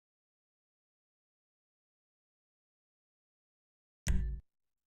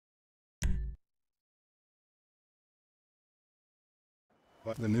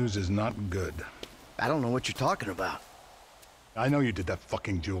But the news is not good. I don't know what you're talking about. I know you did that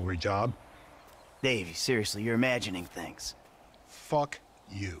fucking jewelry job. Davey, seriously, you're imagining things. Fuck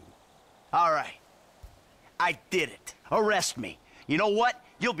you. All right. I did it. Arrest me. You know what?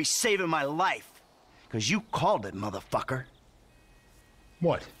 You'll be saving my life. 'Cause you called it, motherfucker.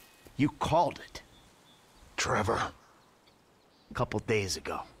 What? You called it. Trevor. A couple days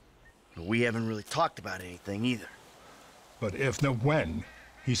ago. But we haven't really talked about anything either. But if, no, when,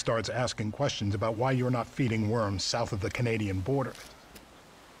 he starts asking questions about why you're not feeding worms south of the Canadian border.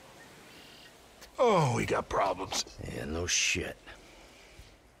 Oh, we got problems. Yeah, no shit.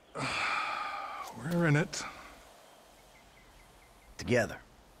 We're in it. Together.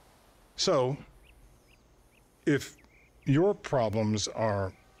 So, if your problems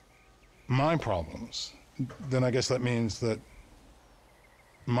are my problems, then I guess that means that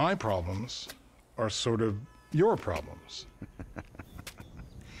my problems are sort of your problems.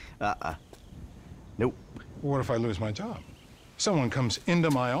 Nope. What if I lose my job? Someone comes into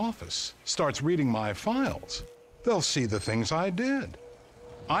my office, starts reading my files. They'll see the things I did.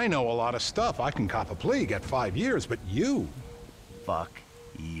 I know a lot of stuff. I can cop a plea, get 5 years, but you... Fuck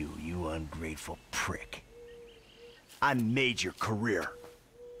you, you ungrateful prick. I made your career.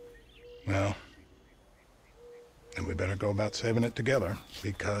 Well, then we better go about saving it together,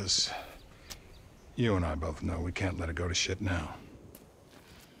 because you and I both know we can't let it go to shit now.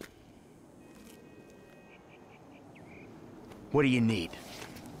 What do you need?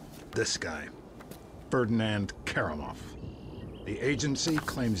 This guy, Ferdinand Karamov. The agency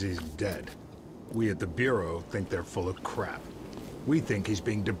claims he's dead. We at the Bureau think they're full of crap. We think he's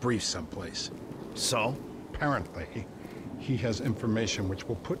being debriefed someplace. So? Apparently, he has information which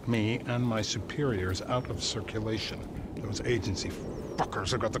will put me and my superiors out of circulation. Those agency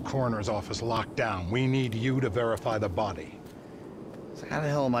fuckers have got the coroner's office locked down. We need you to verify the body. So how the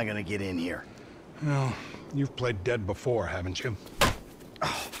hell am I gonna get in here? Well, you've played dead before, haven't you?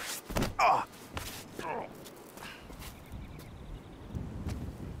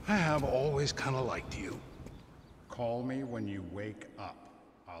 I have always kind of liked you. Call me when you wake up.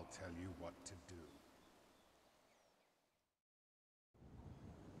 I'll tell you what to do.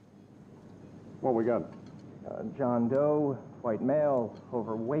 What we got? John Doe, white male,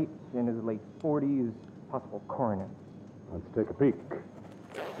 overweight, in his late 40s, possible coroner. Let's take a peek.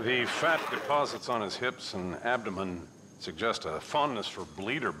 The fat deposits on his hips and abdomen suggest a fondness for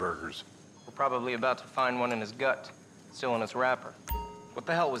bleeder burgers. We're probably about to find one in his gut, still in its wrapper. What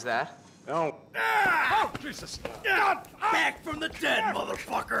the hell was that? Oh. Oh, Jesus! Back from the dead,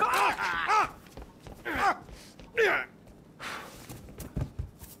 motherfucker!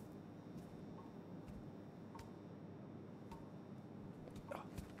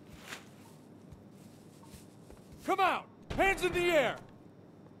 Come out! Hands in the air!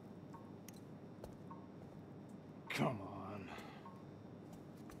 Come on.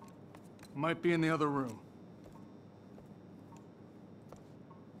 Might be in the other room.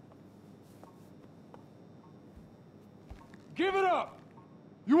 Give it up!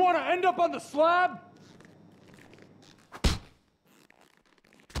 You want to end up on the slab?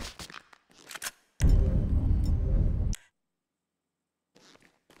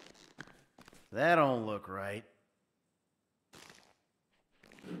 That don't look right.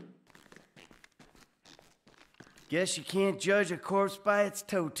 Guess you can't judge a corpse by its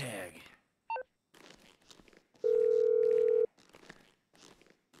toe tag.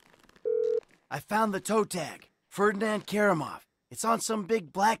 I found the toe tag. Ferdinand Karamov. It's on some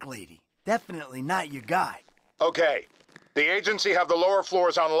big black lady. Definitely not your guy. Okay. The agency have the lower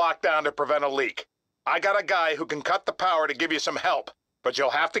floors on lockdown to prevent a leak. I got a guy who can cut the power to give you some help, but you'll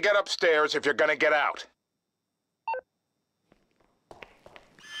have to get upstairs if you're gonna get out.